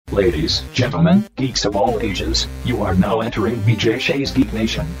Ladies, gentlemen, geeks of all ages, you are now entering BJ Shea's Geek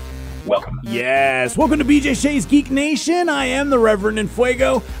Nation. Welcome. Yes, welcome to BJ Shea's Geek Nation. I am the Reverend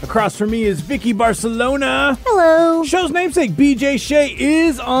Infuego. Across from me is Vicky Barcelona. Hello. Show's namesake, BJ Shea,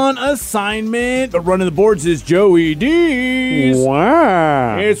 is on assignment, but running the boards is Joey D.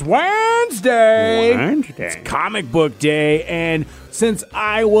 Wow. It's Wednesday. Wednesday. It's comic book day, and since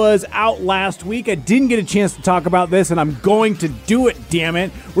I was out last week, I didn't get a chance to talk about this, and I'm going to do it, damn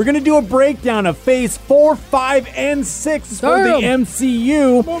it. We're going to do a breakdown of Phase 4, 5, and 6 for the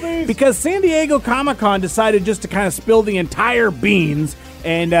MCU because San Diego Comic-Con decided just to kind of spill the entire beans,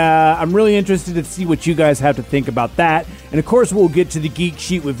 and I'm really interested to see what you guys have to think about that. And, of course, we'll get to the Geek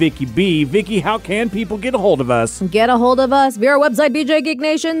Sheet with Vicky B. Vicky, how can people get a hold of us? Get a hold of us via our website,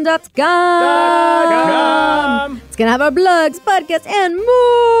 bjgeeknation.com. It's going to have our blogs, podcasts, and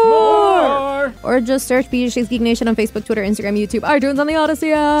more. Or just search BJ Shea's Geek Nation on Facebook, Twitter, Instagram, YouTube, iTunes, on the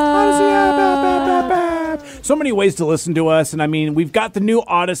Odyssey app. So many ways to listen to us. And, I mean, we've got the new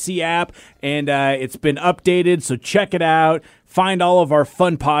Odyssey app, and it's been updated, so check it out. Find all of our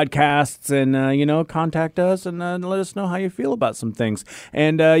fun podcasts and, contact us and let us know how you feel about some things.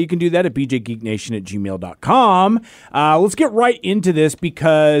 And you can do that at bjgeeknation@gmail.com. Let's get right into this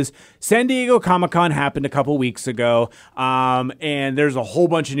because San Diego Comic-Con happened a couple weeks ago, and there's a whole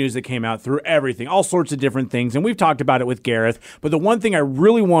bunch of news that came out through everything, all sorts of different things, and we've talked about it with Gareth. But the one thing I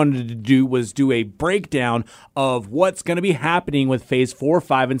really wanted to do was do a breakdown of what's going to be happening with Phase 4,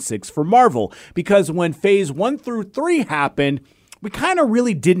 5, and 6 for Marvel. Because when Phase 1 through 3 happened, we kind of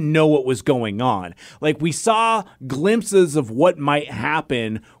really didn't know what was going on. Like, we saw glimpses of what might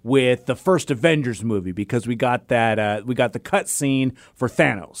happen with the first Avengers movie because we got that we got the cut scene for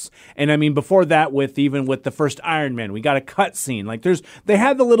Thanos. And I mean, before that, with the first Iron Man, we got a cut scene. Like, they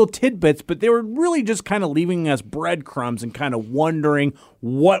had the little tidbits, but they were really just kind of leaving us breadcrumbs and kind of wondering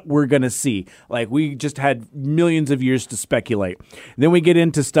what we're going to see. Like, we just had millions of years to speculate. Then we get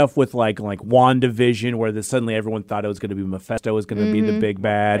into stuff with like WandaVision, where suddenly everyone thought it was going to be Mephisto was going to be the big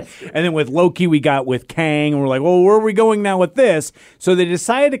bad. And then with Loki, we got with Kang, and we're like, well, where are we going now with this? So they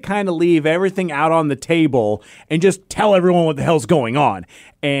decided to kind of leave everything out on the table and just tell everyone what the hell's going on.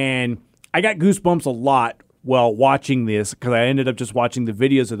 And I got goosebumps a lot while watching this because I ended up just watching the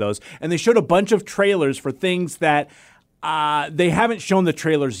videos of those. And they showed a bunch of trailers for things that they haven't shown the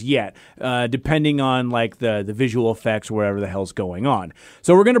trailers yet, depending on like the visual effects or whatever the hell's going on.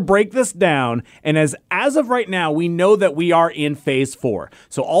 So we're going to break this down, and as of right now, we know that we are in Phase 4.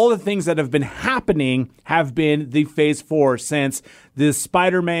 So all the things that have been happening have been the Phase 4 since the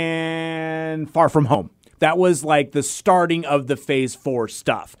Spider-Man Far From Home. That was like the starting of the Phase 4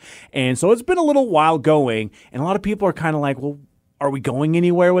 stuff. And so it's been a little while going, and a lot of people are kind of like, well, are we going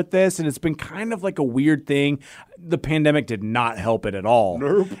anywhere with this? And it's been kind of like a weird thing. The pandemic did not help it at all.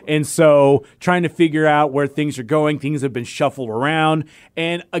 Nope. And so trying to figure out where things are going, things have been shuffled around.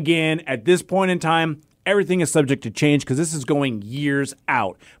 And again, at this point in time, everything is subject to change because this is going years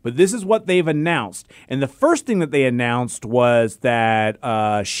out. But this is what they've announced. And the first thing that they announced was that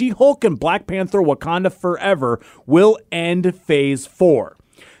She-Hulk and Black Panther Wakanda Forever will end Phase 4.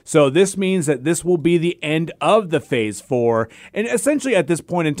 So this means that this will be the end of the Phase 4, and essentially at this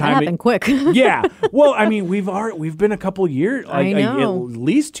point in time, that happened quick. Yeah. Well, I mean, we've been a couple years, I know. at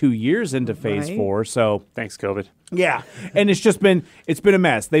least 2 years into Phase 4. So thanks, COVID. Yeah, and it's been a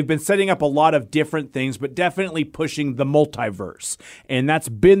mess. They've been setting up a lot of different things, but definitely pushing the multiverse, and that's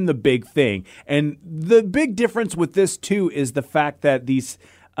been the big thing. And the big difference with this too is the fact that these.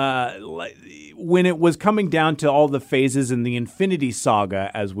 When it was coming down to all the phases in the Infinity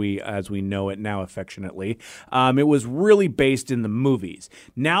Saga, as we know it now affectionately, it was really based in the movies.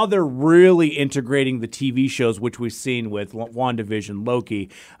 Now they're really integrating the TV shows, which we've seen with WandaVision,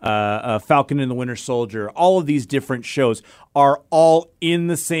 Loki, Falcon and the Winter Soldier. All of these different shows are all in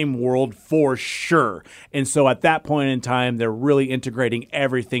the same world for sure. And so at that point in time, they're really integrating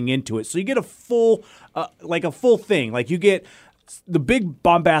everything into it. So you get a full thing. Like you get the big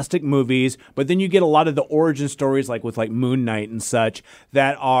bombastic movies, but then you get a lot of the origin stories like with like Moon Knight and such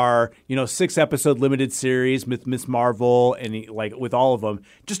that are, 6-episode limited series with Miss Marvel and like with all of them,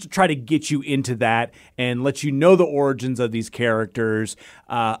 just to try to get you into that and let you know the origins of these characters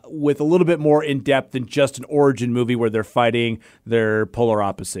with a little bit more in depth than just an origin movie where they're fighting their polar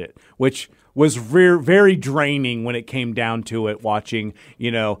opposite, which was very draining when it came down to it watching,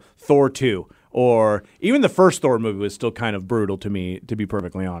 Thor 2. Or even the first Thor movie was still kind of brutal to me, to be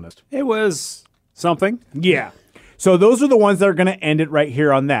perfectly honest. It was something. Yeah. So those are the ones that are going to end it right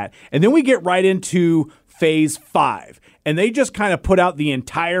here on that. And then we get right into Phase 5. And they just kind of put out the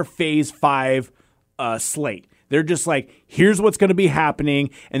entire Phase 5 slate. They're just like, here's what's going to be happening.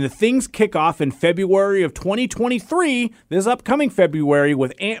 And the things kick off in February of 2023, this upcoming February,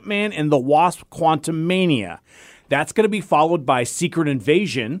 with Ant-Man and the Wasp: Quantumania. That's going to be followed by Secret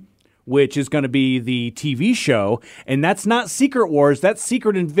Invasion, which is going to be the TV show. And that's not Secret Wars, that's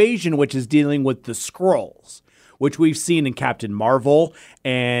Secret Invasion, which is dealing with the Skrulls, which we've seen in Captain Marvel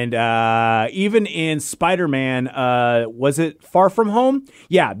and even in Spider-Man. Was it Far From Home?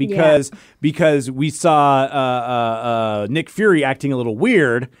 Yeah, because we saw Nick Fury acting a little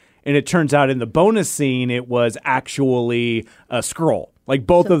weird, and it turns out in the bonus scene it was actually a Skrull. Like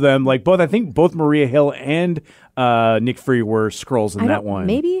both of them, I think both Maria Hill and Nick Fury were Skrulls in that one.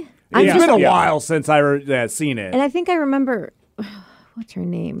 Maybe? It's been a while since I've seen it. And I think I remember, what's her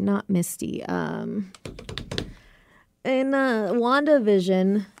name? Not Misty. In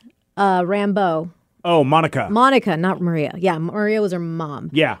WandaVision, Rambeau. Oh, Monica. Monica, not Maria. Yeah, Maria was her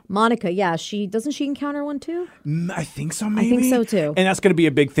mom. Yeah. Monica, yeah. Doesn't she encounter one too? I think so, maybe. I think so too. And that's going to be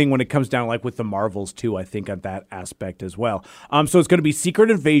a big thing when it comes down, like with the Marvels too, I think, at that aspect as well. So it's going to be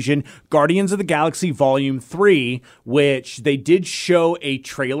Secret Invasion, Guardians of the Galaxy Volume 3, which they did show a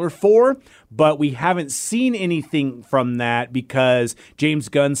trailer for, but we haven't seen anything from that because James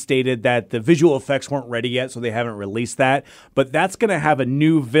Gunn stated that the visual effects weren't ready yet, so they haven't released that. But that's going to have a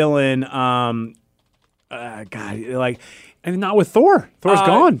new villain. And not with Thor. Thor's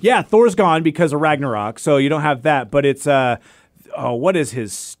gone. Yeah, Thor's gone because of Ragnarok, so you don't have that. But it's what is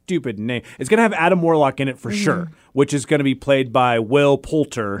his stupid name? It's going to have Adam Warlock in it for sure, which is going to be played by Will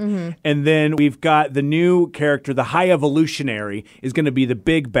Poulter. And then we've got the new character, the High Evolutionary, is going to be the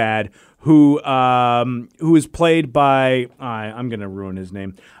big bad, who is played by I'm going to ruin his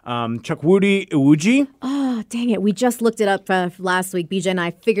name, Chukwudi Iwuji. Oh, dang it. We just looked it up last week. BJ and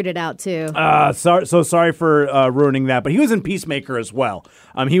I figured it out too. Sorry for ruining that, but he was in Peacemaker as well.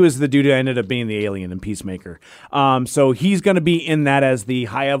 He was the dude who ended up being the alien in Peacemaker. So he's going to be in that as the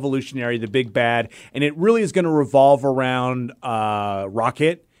High Evolutionary, the big bad, and it really is going to revolve around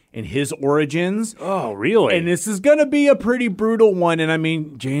Rocket and his origins. Oh, really? And this is going to be a pretty brutal one. And I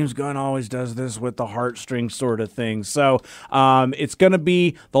mean, James Gunn always does this with the heartstrings sort of thing. So it's going to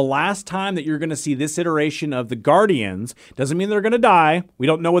be the last time that you're going to see this iteration of the Guardians. Doesn't mean they're going to die. We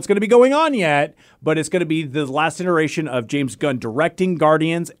don't know what's going to be going on yet, but it's going to be the last iteration of James Gunn directing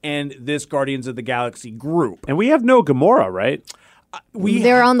Guardians and this Guardians of the Galaxy group. And we have no Gamora, right?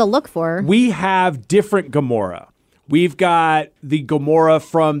 They're on the look for. We have different Gamora. We've got the Gamora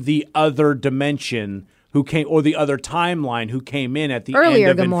from the other dimension who came, or the other timeline, who came in at the earlier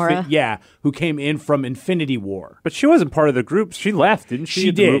end of Gamora. Who came in from Infinity War. But she wasn't part of the group. She left, didn't she?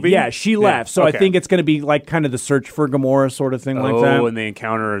 She did. Yeah, she left. So okay. I think it's going to be like kind of the search for Gamora sort of thing like that. Oh, and they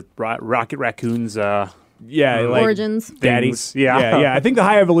encounter Rocket Raccoon's like origins. Daddies. Yeah. Yeah. I think the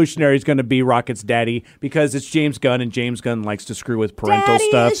High Evolutionary is going to be Rocket's daddy because it's James Gunn, and James Gunn likes to screw with parental Daddy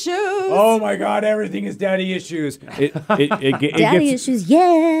stuff. issues. Oh my God, everything is daddy issues. Daddy issues,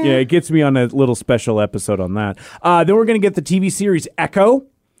 yeah. Yeah, it gets me on a little special episode on that. Then we're going to get the TV series Echo,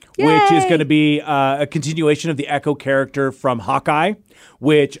 which is going to be a continuation of the Echo character from Hawkeye,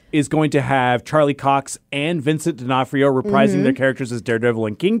 which is going to have Charlie Cox and Vincent D'Onofrio reprising their characters as Daredevil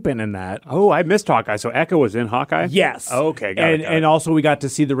and Kingpin in that. Oh, I missed Hawkeye. So Echo was in Hawkeye? Yes. Okay, got it. And also we got to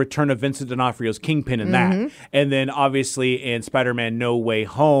see the return of Vincent D'Onofrio's Kingpin in that. And then obviously in Spider-Man No Way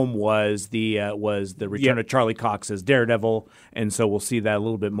Home was the return of Charlie Cox as Daredevil. And so we'll see that a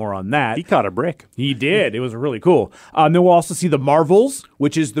little bit more on that. He caught a brick. He did. It was really cool. Then we'll also see The Marvels,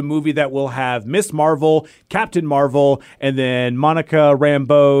 which is the movie that will have Miss Marvel, Captain Marvel, and then Monica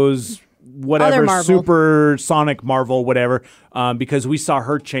Rambeau's whatever, supersonic Marvel, whatever, because we saw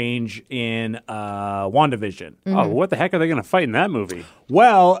her change in WandaVision. Oh, what the heck are they going to fight in that movie?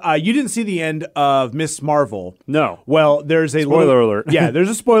 Well, you didn't see the end of Miss Marvel. No. Well, there's a spoiler alert. Yeah, there's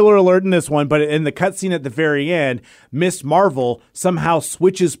a spoiler alert in this one, but in the cutscene at the very end, Miss Marvel somehow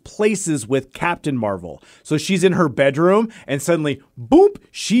switches places with Captain Marvel. So she's in her bedroom, and suddenly, boop,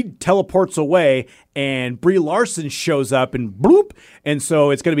 she teleports away, and Brie Larson shows up, and bloop, and so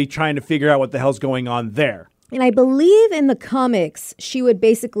it's going to be trying to figure out what the hell's going on there. And I believe in the comics, she would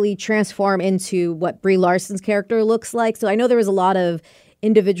basically transform into what Brie Larson's character looks like. So I know there was a lot of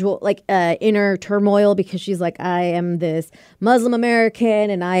individual, inner turmoil because she's like, I am this Muslim American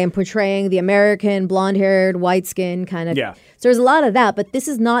and I am portraying the American blonde-haired, white-skinned kind of. Yeah. So there's a lot of that, but this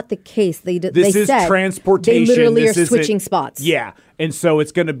is not the case. This is transportation. They literally this are switching spots. Yeah. And so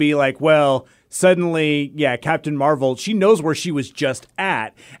it's going to be like, well, suddenly, Captain Marvel, she knows where she was just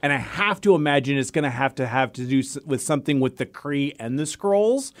at. And I have to imagine it's going to have to do with something with the Kree and the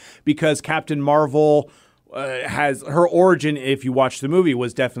Skrulls, because Captain Marvel has her origin, if you watch the movie,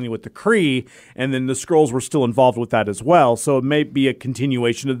 was definitely with the Kree, and then the Skrulls were still involved with that as well. So it may be a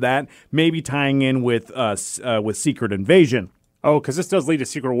continuation of that, maybe tying in with Secret Invasion. Oh, because this does lead to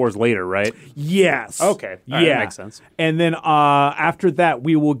Secret Wars later, right? Yes. Okay. All right, that makes sense. And then after that,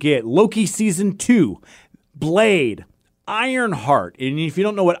 we will get Loki Season 2, Blade, Ironheart. And if you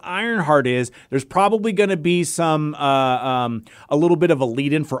don't know what Ironheart is, there's probably going to be some a little bit of a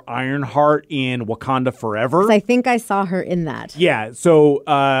lead-in for Ironheart in Wakanda Forever. I think I saw her in that. Yeah, so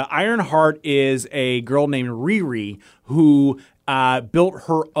Ironheart is a girl named Riri who built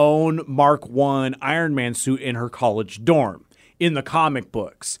her own Mark I Iron Man suit in her college dorm in the comic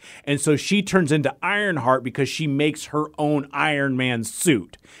books. And so she turns into Ironheart because she makes her own Iron Man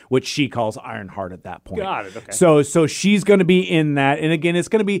suit, which she calls Ironheart at that point. Got it, okay. So she's going to be in that. And again,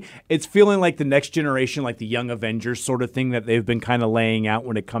 it's feeling like the next generation, like the Young Avengers sort of thing that they've been kind of laying out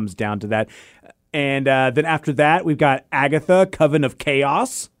when it comes down to that. And then after that, we've got Agatha, Coven of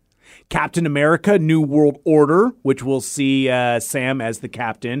Chaos. Captain America, New World Order, which we'll see Sam as the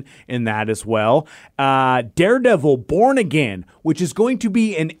captain in that as well. Daredevil, Born Again, which is going to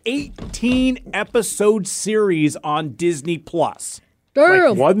be an 18-episode series on Disney+. Damn.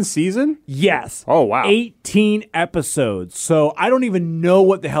 Like one season? Yes. Oh, wow. 18 episodes. So I don't even know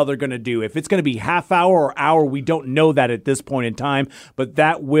what the hell they're going to do. If it's going to be half hour or hour, we don't know that at this point in time. But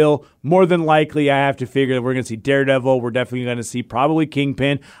that will, more than likely, I have to figure that we're going to see Daredevil. We're definitely going to see probably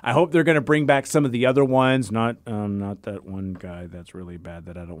Kingpin. I hope they're going to bring back some of the other ones. Not that one guy that's really bad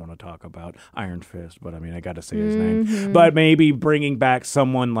that I don't want to talk about, Iron Fist. But I mean, I got to say his name. But maybe bringing back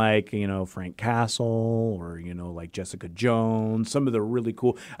someone like, Frank Castle or, like Jessica Jones, some of the really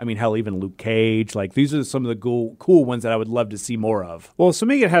cool. I mean, hell, even Luke Cage. Like, these are some of the cool ones that I would love to see more of. Well,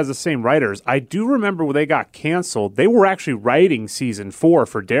 assuming it has the same writers, I do remember when they got canceled, they were actually writing season 4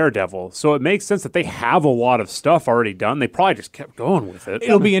 for Daredevil. So it makes sense that they have a lot of stuff already done. They probably just kept going with it.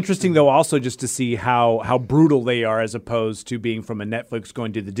 It'll be interesting, though, also just to see how brutal they are as opposed to being from a Netflix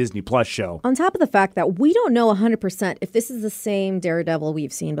going to the Disney Plus show. On top of the fact that we don't know 100% if this is the same Daredevil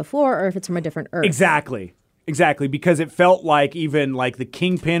we've seen before or if it's from a different Earth. Exactly, because it felt like even like the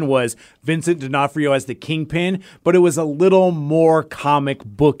Kingpin was Vincent D'Onofrio as the Kingpin, but it was a little more comic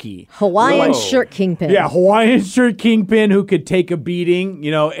booky. Hawaiian shirt Kingpin. Yeah, Hawaiian shirt Kingpin who could take a beating,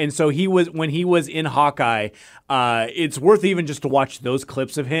 and so when he was in Hawkeye, it's worth even just to watch those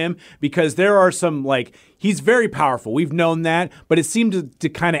clips of him because there are some, he's very powerful. We've known that, but it seemed to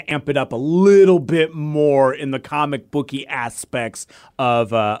kind of amp it up a little bit more in the comic booky aspects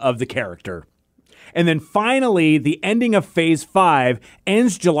of the character. And then finally, the ending of Phase 5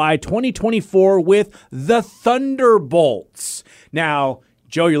 ends July 2024 with The Thunderbolts. Now,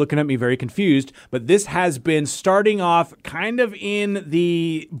 Joe, you're looking at me very confused, but this has been starting off kind of in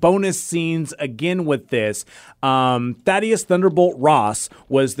the bonus scenes again with this. Thaddeus Thunderbolt Ross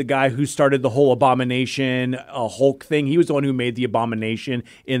was the guy who started the whole Abomination Hulk thing. He was the one who made the Abomination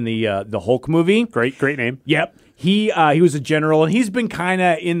in the Hulk movie. Great name. Yep. He was a general, and he's been kind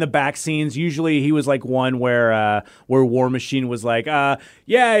of in the back scenes. Usually he was like one where War Machine was like,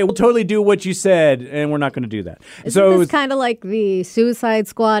 yeah, we'll totally do what you said, and we're not going to do that. Isn't this kind of like the Suicide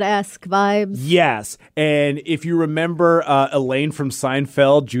Squad-esque vibes? Yes, and if you remember Elaine from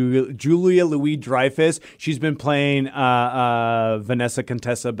Seinfeld, Julia Louis-Dreyfus, she's been playing Vanessa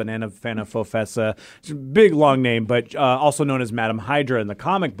Contessa Banana Fana Fofessa. It's a big, long name, but also known as Madame Hydra in the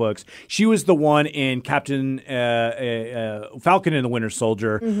comic books. She was the one in Captain Falcon and the Winter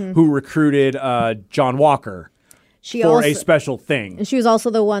Soldier who recruited John Walker for a special thing. And she was also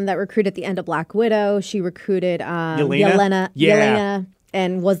the one that recruited at the end of Black Widow. She recruited Yelena.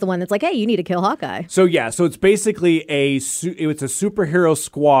 And was the one that's like, hey, you need to kill Hawkeye. So it's basically it's a superhero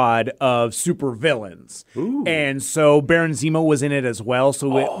squad of supervillains. And so Baron Zemo was in it as well.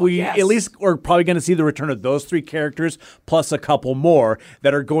 So at least we're probably going to see the return of those 3 characters plus a couple more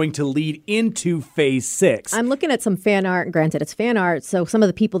that are going to lead into Phase 6. I'm looking at some fan art. Granted, it's fan art. So some of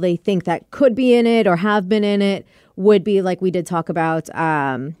the people they think that could be in it or have been in it would be like we did talk about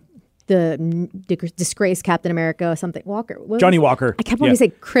the disgraced Captain America, something Walker. Johnny Walker. I kept wanting to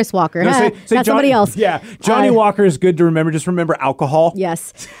say Chris Walker. No, say That's somebody else. Yeah, Johnny Walker is good to remember. Just remember alcohol.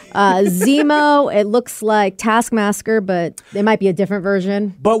 Yes. Zemo, it looks like Taskmaster, but it might be a different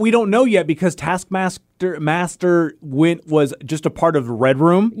version. But we don't know yet because Taskmaster was just a part of the Red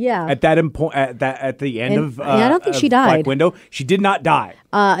Room. Yeah. At the end of I don't think she died. Black Widow. She did not die.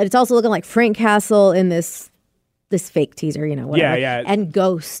 It's also looking like Frank Castle in this this fake teaser, whatever. Yeah. And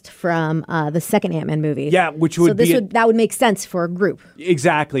Ghost from the second Ant-Man movie. Yeah, which would that would make sense for a group.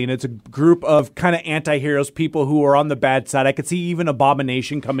 Exactly, and it's a group of kind of anti-heroes, people who are on the bad side. I could see even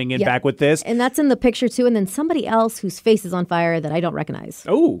Abomination coming in back with this. And that's in the picture too, and then somebody else whose face is on fire that I don't recognize.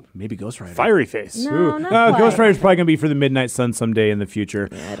 Oh, maybe Ghost Rider. Fiery face. No, not quite. Ghost Rider's probably going to be for the Midnight Sun someday in the future.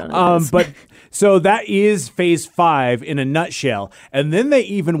 I don't know. But so that is Phase 5 in a nutshell. And then they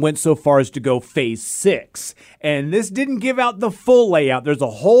even went so far as to go Phase 6. And this didn't give out the full layout. There's a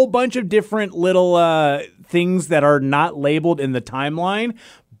whole bunch of different little things that are not labeled in the timeline.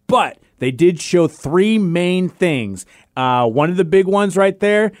 But they did show 3 main things. One of the big ones right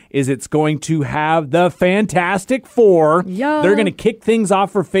there is it's going to have the Fantastic Four. Yeah. They're going to kick things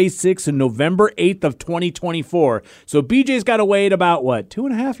off for Phase 6 on November 8th of 2024. So BJ's got to wait about,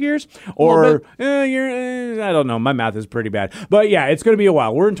 2.5 years? Or, I don't know. My math is pretty bad. But yeah, it's going to be a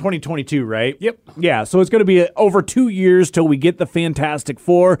while. We're in 2022, right? Yep. Yeah, so it's going to be over 2 years till we get the Fantastic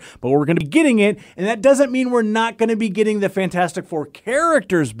Four, but we're going to be getting it, and that doesn't mean we're not going to be getting the Fantastic Four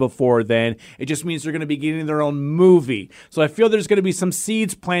characters before then. It just means they're going to be getting their own movie. So I feel there's going to be some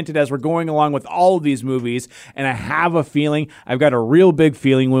seeds planted as we're going along with all of these movies, and I have a feeling, I've got a real big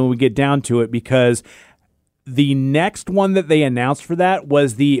feeling when we get down to it, because the next one that they announced for that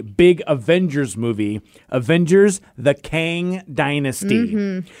was the big Avengers movie, Avengers: The Kang Dynasty.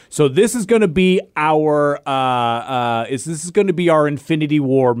 Mm-hmm. So this is going to be our this is going to be our Infinity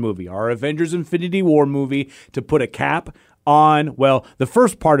War movie, our Avengers Infinity War movie, to put a cap on, the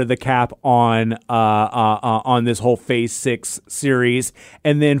first part of the cap on this whole Phase 6 series,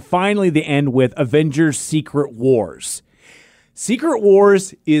 and then finally the end with Avengers Secret Wars. Secret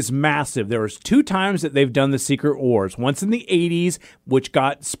Wars is massive. There was 2 times that they've done the Secret Wars. Once in the 80s, which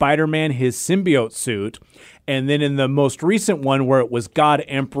got Spider-Man his symbiote suit, and then in the most recent one where it was God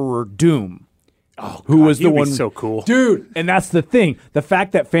Emperor Doom. Oh, who God, was the one so cool, dude? And that's the thing. The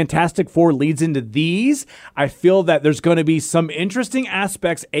fact that Fantastic Four leads into these, I feel that there's going to be some interesting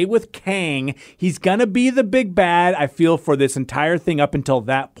aspects. With Kang, he's going to be the big bad, I feel, for this entire thing up until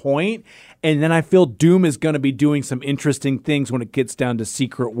that point. And then I feel Doom is going to be doing some interesting things when it gets down to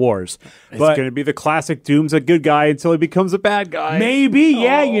Secret Wars. It's going to be the classic Doom's a good guy until he becomes a bad guy. Maybe,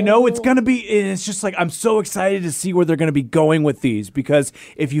 yeah. It's going to be, it's just like, I'm so excited to see where they're going to be going with these, because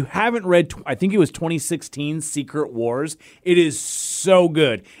if you haven't read, I think it was 2016 Secret Wars, it is so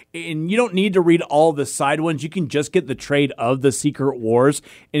good. And you don't need to read all the side ones. You can just get the trade of the Secret Wars,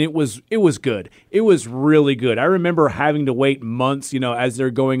 and it was good. It was really good. I remember having to wait months, as they're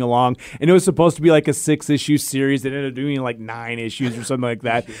going along, and it was supposed to be like a 6-issue series that ended up doing like 9 issues or something like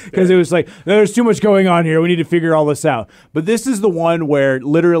that, because it was like, there's too much going on here. We need to figure all this out. But this is the one where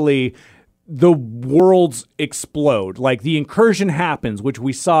literally the worlds explode. Like the incursion happens, which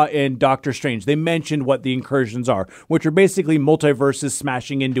we saw in Doctor Strange. They mentioned what the incursions are, which are basically multiverses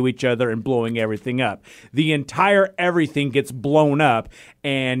smashing into each other and blowing everything up. The entire everything gets blown up,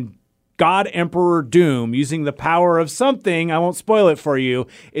 and God Emperor Doom, using the power of something, I won't spoil it for you,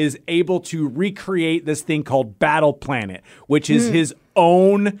 is able to recreate this thing called Battle Planet, which is his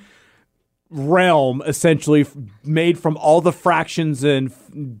own realm, essentially made from all the fractions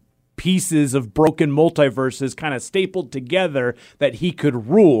and pieces of broken multiverses kind of stapled together that he could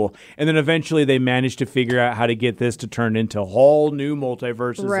rule. And then eventually they managed to figure out how to get this to turn into whole new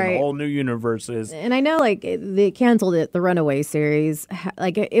multiverses and whole new universes. And I know they canceled it, the Runaway series.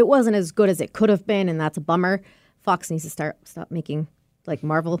 It wasn't as good as it could have been, and that's a bummer. Fox needs to stop making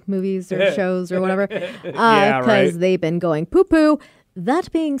Marvel movies or shows or whatever. Because they've been going poo-poo.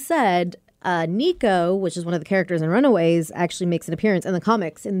 That being said, Nico, which is one of the characters in Runaways, actually makes an appearance in the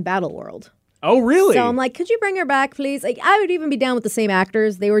comics in Battle World. Oh, really? So I'm like, could you bring her back, please? I would even be down with the same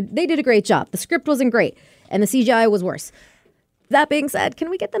actors. They did a great job. The script wasn't great, and the CGI was worse. That being said,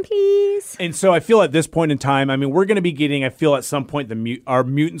 can we get them, please? And so I feel at this point in time, we're going to be getting, I feel at some point, our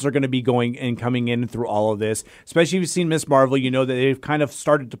mutants are going to be going and coming in through all of this. Especially if you've seen Ms. Marvel, you know that they've kind of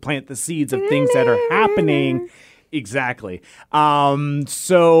started to plant the seeds of things that are happening. Exactly.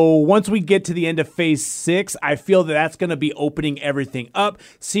 So once we get to the end of Phase 6, I feel that that's going to be opening everything up.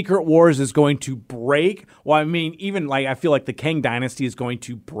 Secret Wars is going to break. Well, even I feel like the Kang Dynasty is going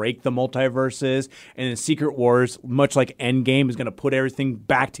to break the multiverses, and then Secret Wars, much like Endgame, is going to put everything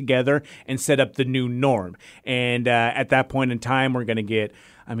back together and set up the new norm. And at that point in time, we're going to get,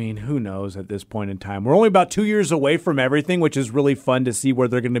 who knows at this point in time? We're only about 2 years away from everything, which is really fun to see where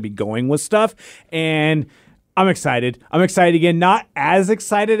they're going to be going with stuff. And I'm excited. I'm excited again. Not as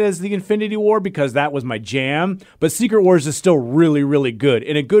excited as the Infinity War because that was my jam, but Secret Wars is still really, really good.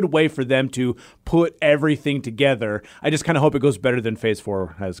 In a good way for them to put everything together. I just kind of hope it goes better than Phase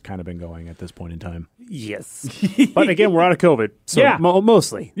 4 has kind of been going at this point in time. Yes. But again, we're out of COVID. So Yeah.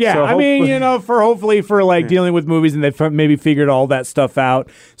 Mostly. Yeah, So I mean, hopefully for like dealing with movies, and they've maybe figured all that stuff out.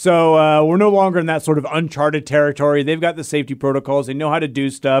 So we're no longer in that sort of uncharted territory. They've got the safety protocols. They know how to do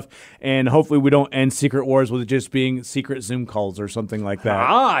stuff, and hopefully we don't end Secret Wars with it just being secret Zoom calls or something like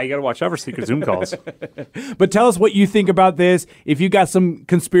that. You got to watch out for secret Zoom calls. But tell us what you think about this. If you got some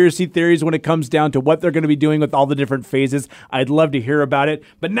conspiracy theories when it comes down to what they're going to be doing with all the different phases, I'd love to hear about it.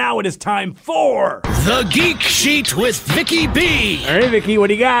 But now it is time for The Geek Sheet with Vicky B. All right, Vicky, what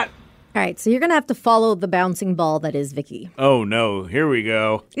do you got? All right, so you're going to have to follow the bouncing ball that is Vicky. Oh, no. Here we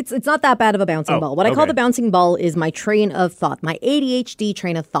go. It's not that bad of a bouncing ball. What I call okay. the bouncing ball is my train of thought, my ADHD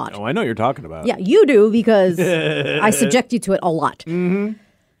train of thought. Oh, I know what you're talking about. Yeah, you do because I subject you to it a lot. Mm-hmm.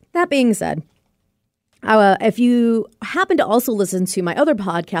 That being said, if you happen to also listen to my other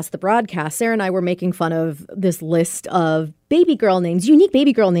podcast, The Broadcast, Sarah and I were making fun of this list of baby girl names, unique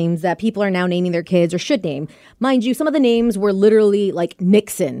baby girl names that people are now naming their kids or should name. Mind you, some of the names were literally like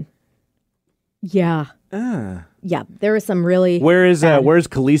Nixon. Yeah. Yeah, there was some really Where's bad.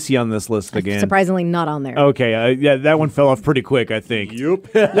 Khaleesi on this list again? Surprisingly not on there. Okay, yeah, that one fell off pretty quick, I think. Yep.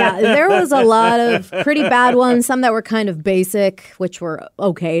 Yeah, there was a lot of pretty bad ones, some that were kind of basic, which were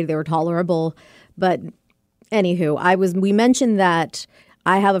okay, they were tolerable. But anywho, we mentioned that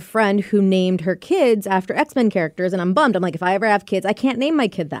I have a friend who named her kids after X-Men characters, and I'm bummed. I'm like, if I ever have kids, I can't name my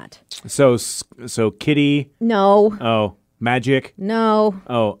kid that. So Kitty. No. Oh, Magic. No.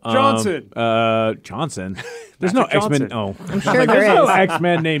 Oh, Johnson. Johnson. There's no Magic X-Men. Johnson. Oh, I'm sure there there's no is.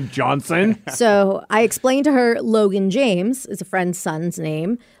 X-Men named Johnson. So I explained to her Logan James is a friend's son's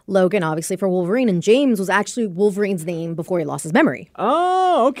name. Logan, obviously, for Wolverine. And James was actually Wolverine's name before he lost his memory.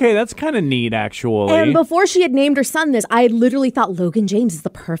 Oh, okay. That's kind of neat, actually. And before she had named her son this, I had literally thought Logan James is the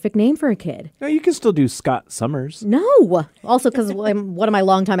perfect name for a kid. No, you can still do Scott Summers. No. Also, because one of my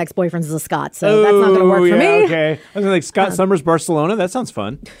longtime ex-boyfriends is a Scot, so that's not going to work for me. Okay. I was like, Scott Summers, Barcelona. That sounds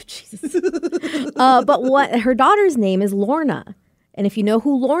fun. But what her daughter's name is Lorna. And if you know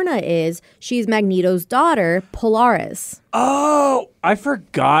who Lorna is, she's Magneto's daughter, Polaris. Oh, I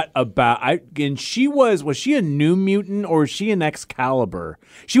forgot about. And she was she a New Mutant or was she an Excalibur?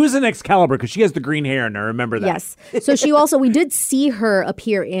 She was an Excalibur because she has the green hair, and I remember that. Yes. So we did see her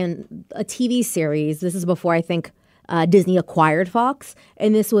appear in a TV series. This is before I think Disney acquired Fox,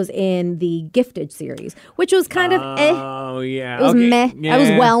 and this was in the Gifted series, which was kind of Oh, yeah. It was okay. meh. Yeah. I was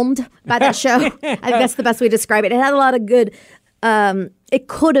whelmed by that show. I think that's the best way to describe it. It had a lot of good. It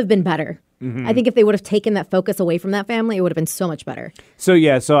could have been better. Mm-hmm. I think if they would have taken that focus away from that family, it would have been so much better. So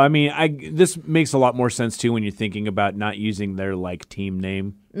yeah, I mean, this makes a lot more sense too when you're thinking about not using their like team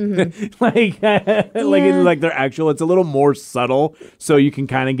name, like their actual. It's a little more subtle, so you can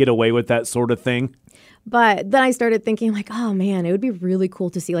kind of get away with that sort of thing. But then I started thinking like, oh man, it would be really cool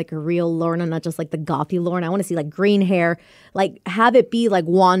to see like a real Lorna, not just like the gothy Lorna. I want to see like green hair, like have it be like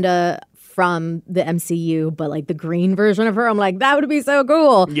Wanda from the MCU, but like the green version of her. I'm like, that would be so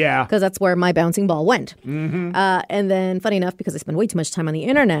cool. Yeah. Because that's where my bouncing ball went. Mm-hmm. And then, funny enough, because I spend way too much time on the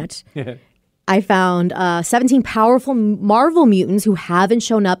internet, I found 17 powerful Marvel mutants who haven't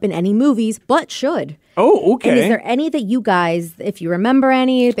shown up in any movies, but should. Oh, okay. And is there any that you guys, if you remember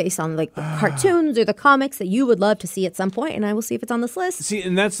any, based on like the cartoons or the comics that you would love to see at some point? And I will see if it's on this list. See,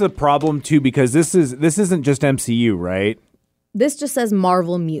 and that's the problem too, because this isn't just MCU, right? This just says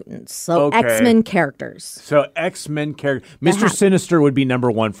Marvel mutants, so Okay. X-Men characters. So X-Men character, Mr. Sinister would be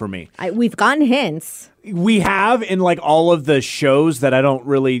number one for me. We've gotten hints. We have in like all of the shows that I don't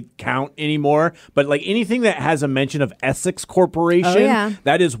really count anymore, but like anything that has a mention of Essex Corporation, Oh, yeah.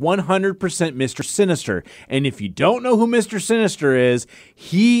 that is 100% Mr. Sinister. And if you don't know who Mr. Sinister is,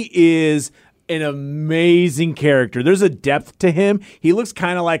 he is an amazing character. There's a depth to him. He looks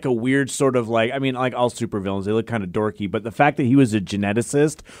kind of like a weird sort of like, I mean, like all supervillains, they look kind of dorky, but the fact that he was a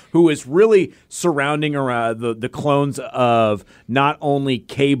geneticist who is really surrounding around the clones of not only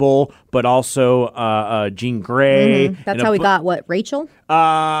Cable, but also Jean Grey. Mm-hmm. That's how we got, Rachel?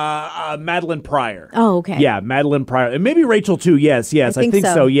 Madeline Pryor. Oh, okay. Yeah, Madeline Pryor. And maybe Rachel too. Yes, I think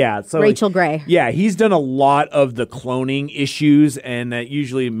so. Yeah. So Rachel Grey. Yeah, he's done a lot of the cloning issues, and that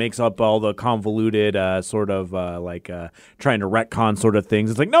usually makes up all the convoluted sort of trying to retcon sort of things.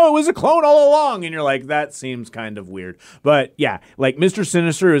 It's like, no, it was a clone all along. And you're like, that seems kind of weird. But yeah, like Mr.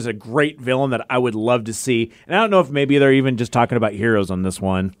 Sinister is a great villain that I would love to see. And I don't know if maybe they're even just talking about heroes on this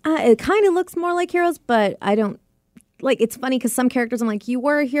one. It kind of looks more like heroes, but I don't. Like, it's funny because some characters I'm like, you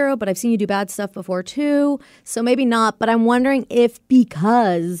were a hero, but I've seen you do bad stuff before too. So maybe not. But I'm wondering if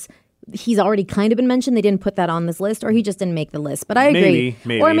because he's already kind of been mentioned. They didn't put that on this list, or he just didn't make the list. But I agree.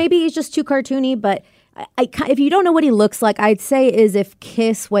 Maybe. Or maybe he's just too cartoony. But if you don't know what he looks like, I'd say is if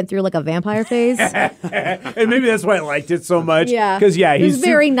Kiss went through like a vampire phase. And maybe that's why I liked it so much. Yeah. Because, he's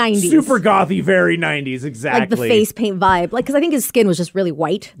very 90s. Super gothy, very 90s, exactly. Like the face paint vibe. Like, because I think his skin was just really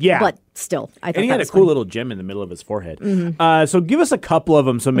white. Yeah. But still, I thought And he that had a was cool fun. little gem in the middle of his forehead. So give us a couple of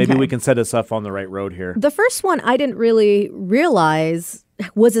them so maybe we can set us up on the right road here. The first one I didn't really realize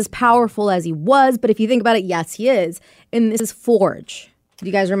was as powerful as he was, but if you think about it, yes, he is. And this is Forge. Do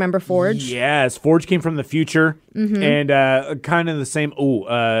you guys remember Forge? Yes, Forge came from the future, and kind of the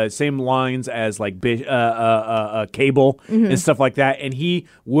same lines as like Cable and stuff like that. And he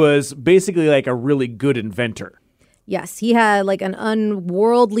was basically like a really good inventor. Yes, he had like an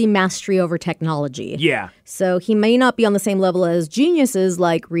unworldly mastery over technology. Yeah. So he may not be on the same level as geniuses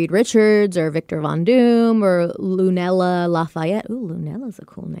like Reed Richards or Victor Von Doom or Lunella Lafayette. Ooh, Lunella's a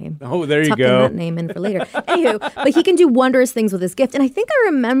cool name. Oh, there you Tucking go. that name in for later. Anywho, but he can do wondrous things with his gift. And I think I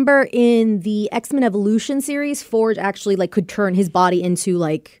remember in the X-Men Evolution series, Forge actually like could turn his body into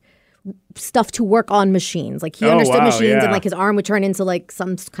like stuff to work on machines. Like he understood machines and like his arm would turn into like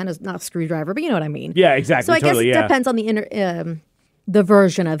some kind of, not a screwdriver, but you know what I mean. Yeah, exactly. So I totally, guess it depends on the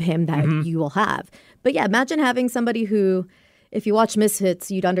version of him that you will have. But yeah, imagine having somebody who, if you watch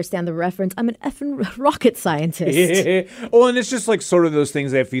Misfits, you'd understand the reference. I'm an effing rocket scientist. Well, and it's just like sort of those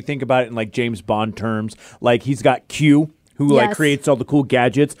things that if you think about it in like James Bond terms, like he's got Q, who like creates all the cool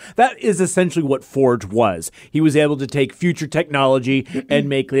gadgets. That is essentially what Forge was. He was able to take future technology and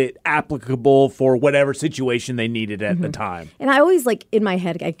make it applicable for whatever situation they needed at the time. And I always like in my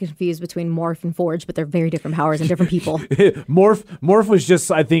head I get confused between Morph and Forge, but they're very different powers and different people. Morph was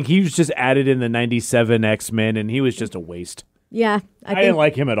just, I think he was just added in the 97 X-Men, and he was just a waste. Yeah. I didn't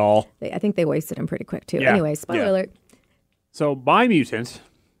like him at all. I think they wasted him pretty quick too. Yeah. Anyway, spoiler alert. So my mutant,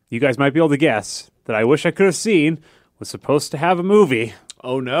 you guys might be able to guess, that I wish I could have seen, was supposed to have a movie,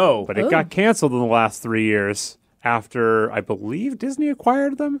 Oh, no. but it got canceled in the last 3 years after, I believe, Disney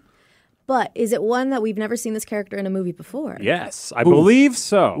acquired them. But is it one that we've never seen this character in a movie before? Yes, I believe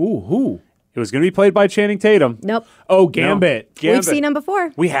so. Ooh, who? It was going to be played by Channing Tatum. Nope. Oh, Gambit. We've seen him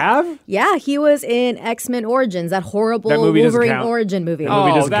before. We have? Yeah, he was in X-Men Origins, that horrible That movie doesn't Wolverine count. origin movie. That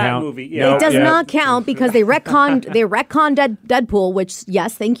movie doesn't that count. movie. No. Yeah. It does Yeah. not count because they retconned Deadpool, which,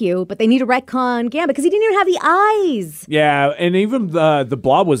 yes, thank you, but they need to retcon Gambit because he didn't even have the eyes. Yeah, and even the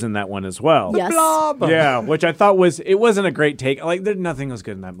Blob was in that one as well. Yes. Yeah, which I thought it wasn't a great take. Like, nothing was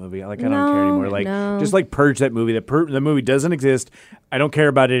good in that movie. Like, I don't care anymore. Like, just like purge that movie. The movie doesn't exist. I don't care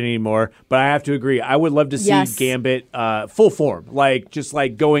about it anymore. But I have to agree. I would love to see Gambit full form, like just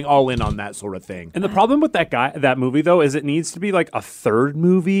like going all in on that sort of thing. And the problem with that movie, though, is it needs to be like a third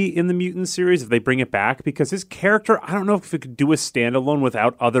movie in the mutant series if they bring it back, because his character, I don't know if it could do a standalone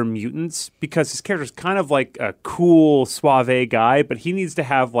without other mutants, because his character is kind of like a cool, suave guy, but he needs to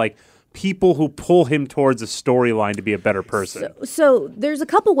have like people who pull him towards a storyline to be a better person. So there's a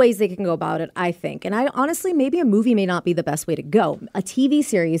couple ways they can go about it, I think. And I honestly, maybe a movie may not be the best way to go. A TV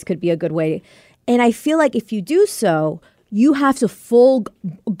series could be a good way. And I feel like if you do so, you have to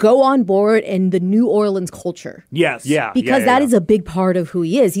go on board in the New Orleans culture. Yes. Yeah. Because that is a big part of who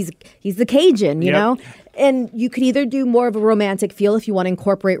he is. He's the Cajun, you know? And you could either do more of a romantic feel if you want to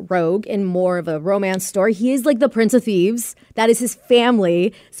incorporate Rogue in more of a romance story. He is like the Prince of Thieves. That is his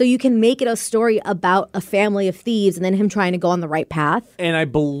family. So you can make it a story about a family of thieves and then him trying to go on the right path. And I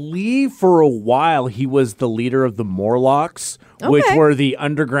believe for a while he was the leader of the Morlocks, which Okay. were the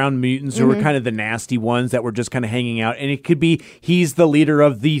underground mutants who were kind of the nasty ones that were just kind of hanging out. And it could be he's the leader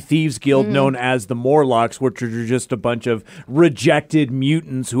of the Thieves Guild known as the Morlocks, which are just a bunch of rejected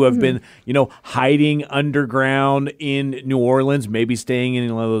mutants who have been, hiding underground in New Orleans, maybe staying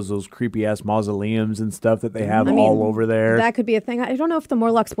in one of those creepy ass mausoleums and stuff that they have all over there. That could be a thing. I don't know if the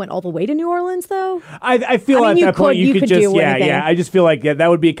Morlocks went all the way to New Orleans, though. I feel I mean, at that point you could just do anything. I just feel like that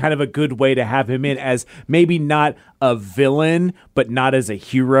would be kind of a good way to have him in as maybe not a villain, but not as a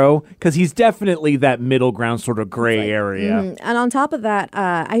hero, because he's definitely that middle ground sort of gray area. And on top of that,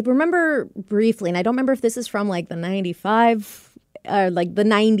 I remember briefly, and I don't remember if this is from like the 95, like the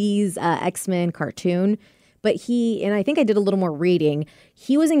 90s X-Men cartoon, but and I think I did a little more reading,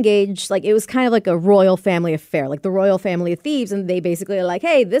 he was engaged, like it was kind of like a royal family affair, like the royal family of thieves, and they basically are like,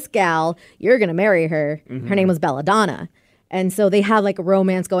 hey, this gal, you're going to marry her. Her name was Belladonna. And so they have like a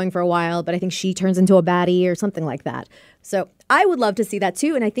romance going for a while, but I think she turns into a baddie or something like that. So I would love to see that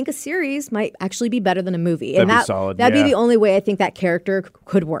too. And I think a series might actually be better than a movie. That'd be solid, That'd yeah. be the only way I think that character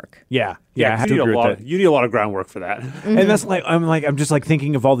could work. Yeah, I 'cause have you to need agree with that. you need a lot of groundwork for that. And that's I'm just like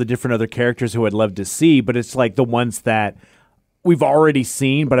thinking of all the different other characters who I'd love to see, but it's like the ones that we've already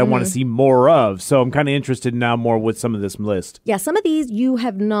seen, but I want to see more of. So I'm kind of interested now more with some of this list. Yeah, some of these you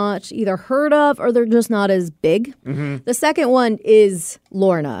have not either heard of or they're just not as big. The second one is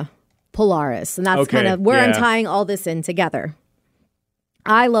Lorna Polaris, and that's kind of where I'm tying all this in together.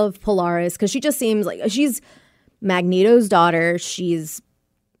 I love Polaris because she just seems like she's Magneto's daughter. She's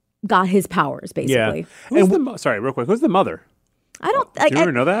got his powers, basically. Yeah. Sorry, real quick. Who's the mother? I don't. Do you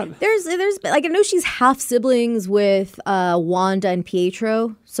ever know that? There's like I know she's half siblings with Wanda and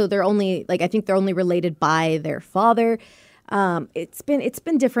Pietro, so they're only I think they're only related by their father. It's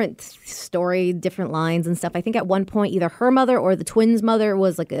been different story, different lines and stuff. I think at one point either her mother or the twins' mother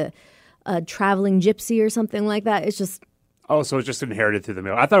was like a traveling gypsy or something like that. It's just. Oh, so it's just inherited through the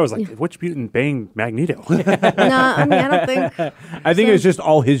mail. I thought it was like, which mutant banged Magneto? No, I mean, I don't think. I think it's just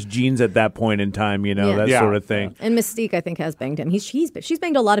all his genes at that point in time, that sort of thing. And Mystique, I think, has banged him. She's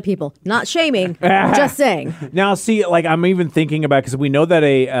banged a lot of people. Not shaming, just saying. Now, see, I'm even thinking about, because we know that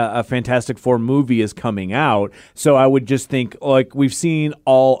a Fantastic Four movie is coming out, so I would just think, we've seen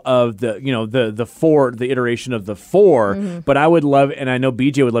all of the iteration of the four, but I would love, and I know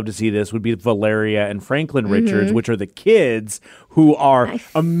BJ would love to see this, would be Valeria and Franklin Richards, which are the kids who are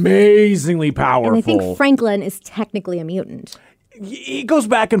amazingly powerful. And I think Franklin is technically a mutant. He goes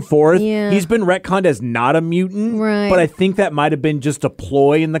back and forth. Yeah. He's been retconned as not a mutant, right. But I think that might have been just a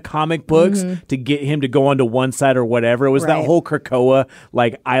ploy in the comic books to get him to go onto one side or whatever. It was that whole Krakoa,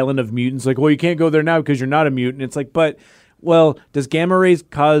 island of mutants. You can't go there now because you're not a mutant. It's does gamma rays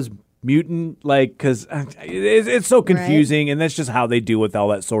cause mutant, because it's so confusing, and that's just how they do with all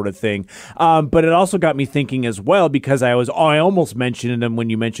that sort of thing. But it also got me thinking as well, because I almost mentioned him when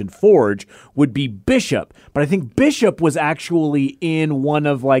you mentioned Forge, would be Bishop. But I think Bishop was actually in one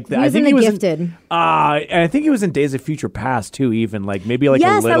of I think he was Gifted. and I think he was in Days of Future Past too, even maybe a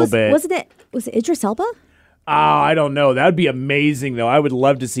little bit. Was it Idris Elba? I don't know. That would be amazing, though. I would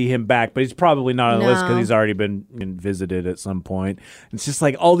love to see him back, but he's probably not on the list because he's already been visited at some point. It's just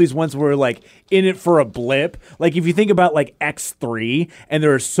all these ones were in it for a blip. If you think about X3, and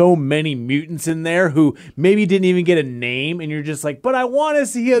there are so many mutants in there who maybe didn't even get a name, and you're just but I want to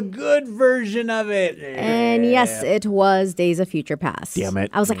see a good version of it. And yes, it was Days of Future Past. Damn it.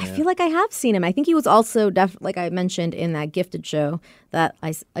 I was I feel like I have seen him. I think he was also, like I mentioned in that Gifted show, that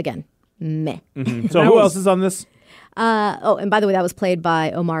meh. So who else is on this? And by the way, that was played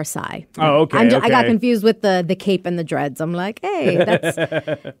by Omar Sy. Oh, okay. I got confused with the cape and the dreads. I'm like, hey, that's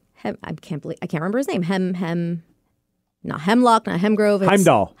I can't remember his name. Not Hemlock, not Hemgrove.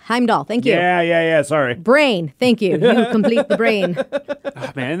 Heimdall. Thank you. Yeah. Sorry. Brain. Thank you. You complete the brain.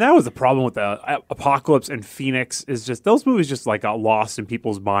 Oh, man, that was the problem with the Apocalypse and Phoenix. Is just those movies just got lost in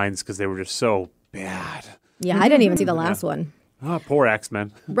people's minds because they were just so bad. Yeah, I didn't even see the last one. Oh, poor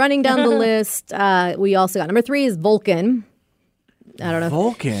X-Men. Running down the list, we also got number 3 is Vulcan. I don't know.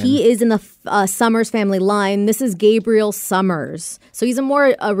 Vulcan? He is in the Summers family line. This is Gabriel Summers. So he's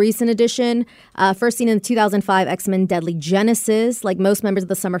a recent addition. First seen in 2005 X-Men Deadly Genesis. Like most members of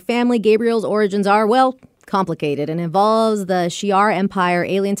the Summer family, Gabriel's origins are, complicated and involves the Shi'ar Empire,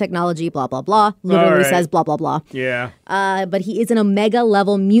 alien technology, blah, blah, blah. Literally says blah, blah, blah. Yeah. But he is an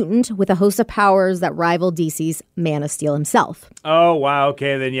Omega-level mutant with a host of powers that rival DC's Man of Steel himself. Oh, wow.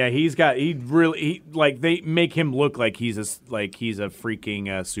 Okay, then, yeah, they make him look like he's a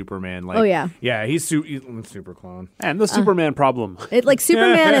freaking Superman. Yeah, he's super clone. And the Superman problem.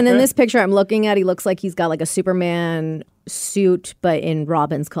 Superman, and in this picture I'm looking at, he looks like he's got a Superman suit, but in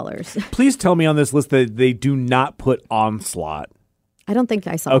Robin's colors. Please tell me on this list that they do not put Onslaught. I don't think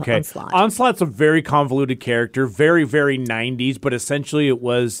I saw Onslaught. Onslaught's a very convoluted character, very, very 90s, but essentially it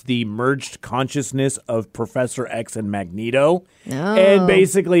was the merged consciousness of Professor X and Magneto. Oh. And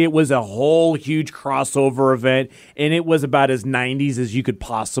basically it was a whole huge crossover event, and it was about as 90s as you could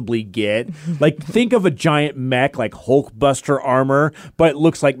possibly get. Think of a giant mech, Hulkbuster armor, but it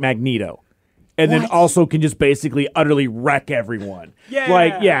looks like Magneto. And then also can just basically utterly wreck everyone.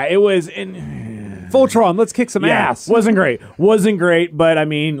 Yeah. It was... Voltron, let's kick some ass. Wasn't great, but I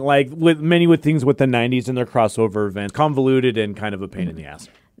mean, with things with the 90s and their crossover events, convoluted and kind of a pain in the ass.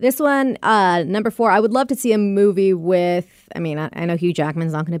 This one, number 4, I would love to see a movie with, I know Hugh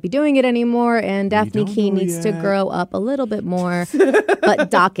Jackman's not going to be doing it anymore, and Daphne Keane needs to grow up a little bit more,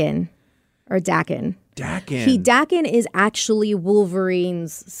 but Daken. Daken is actually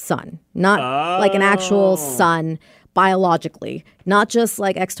Wolverine's son, not an actual son biologically, not just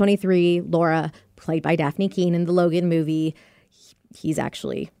like X-23, Laura, played by Daphne Keane in the Logan movie. He's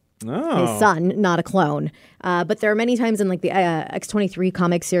actually his son, not a clone. But there are many times in the X-23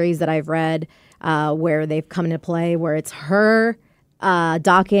 comic series that I've read where they've come into play where it's her,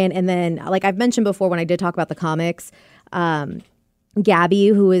 Daken, and then I've mentioned before when I did talk about the comics, Gabby,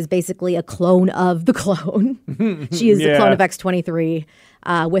 who is basically a clone of the clone. She is the clone of X-23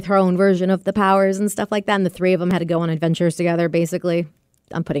 with her own version of the powers and stuff like that. And the three of them had to go on adventures together, basically.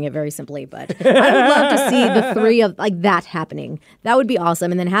 I'm putting it very simply, but I would love to see the three of like that happening. That would be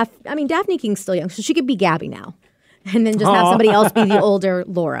awesome. And then Daphne King's still young, so she could be Gabby now. And then just have somebody else be the older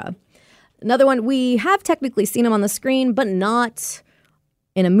Laura. Another one, we have technically seen him on the screen, but not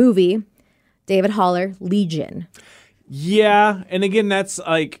in a movie. David Haller, Legion. Yeah, and again, that's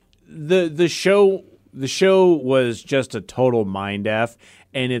like the show. The show was just a total mind f,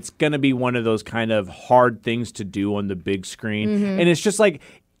 and it's gonna be one of those kind of hard things to do on the big screen. And it's just like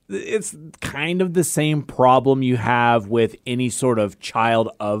it's kind of the same problem you have with any sort of child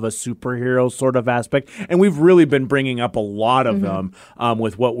of a superhero sort of aspect. And we've really been bringing up a lot of them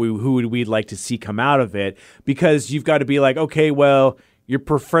with who we'd like to see come out of it, because you've got to be like, okay, well, you're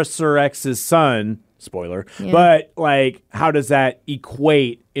Professor X's son. Spoiler. Yeah. But like, how does that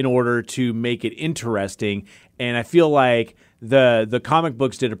equate in order to make it interesting? And I feel like the comic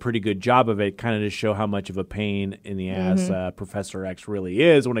books did a pretty good job of it, kind of to show how much of a pain in the ass Professor X really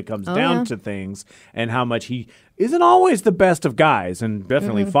is when it comes down to things, and how much he isn't always the best of guys and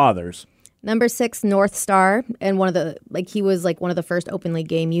definitely fathers. Number 6, North Star, and he was like one of the first openly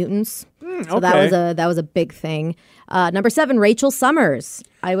gay mutants. So that was a big thing. Number 7, Rachel Summers.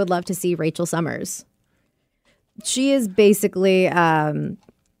 I would love to see Rachel Summers. She is basically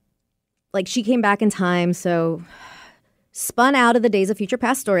she came back in time, so spun out of the Days of Future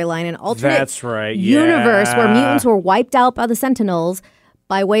Past storyline, an alternate universe where mutants were wiped out by the Sentinels.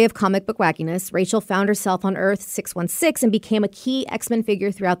 By way of comic book wackiness, Rachel found herself on Earth 616 and became a key X-Men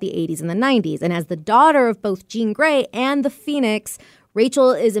figure throughout the 80s and the 90s. And as the daughter of both Jean Grey and the Phoenix,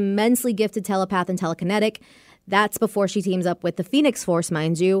 Rachel is immensely gifted telepath and telekinetic. That's before she teams up with the Phoenix Force,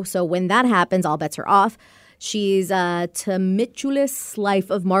 mind you. So when that happens, all bets are off. She's a tumultuous life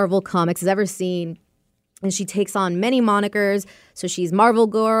of Marvel Comics has ever seen. And she takes on many monikers. So she's Marvel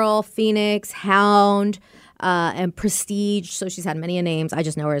Girl, Phoenix, Hound, and Prestige. So she's had many names. I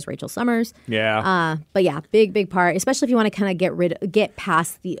just know her as Rachel Summers. Yeah. But yeah, big part, especially if you want to kind of get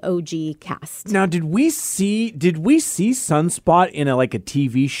past the OG cast. Now, did we see Sunspot in a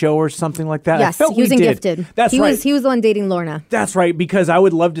TV show or something like that? Yes, he was in Gifted. That's right. He was the one dating Lorna. That's right, because I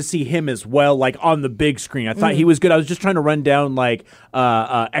would love to see him as well, like on the big screen. I thought he was good. I was just trying to run down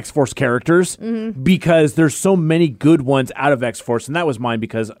X-Force characters because there's so many good ones out of X-Force, and that was mine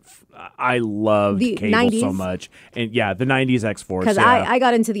because I loved Cable 90s. So much. And yeah, the 90s X-Force. Because I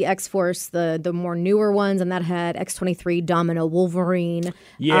got into the X-Force, the more newer ones, and that had X-23, Domino, Wolverine.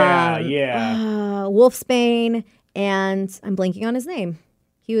 Wolfsbane, and I'm blanking on his name.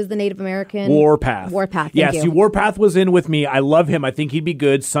 He was the Native American. Warpath. Yes, Warpath was in with me. I love him. I think he'd be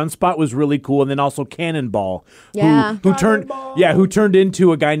good. Sunspot was really cool. And then also Cannonball. Yeah. Who turned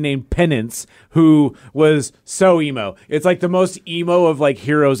into a guy named Penance, who was so emo. It's like the most emo of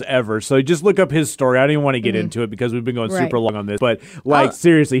heroes ever. So just look up his story. I don't even want to get into it because we've been going super long on this. But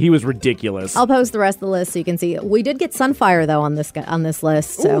seriously, he was ridiculous. I'll post the rest of the list so you can see. We did get Sunfire though on this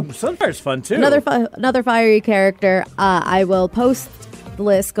list. So ooh, Sunfire's fun too. Another fiery character. I will post the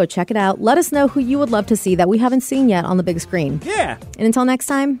list. Go check it out. Let us know who you would love to see that we haven't seen yet on the big screen. Yeah. And until next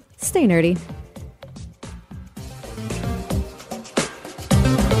time, stay nerdy.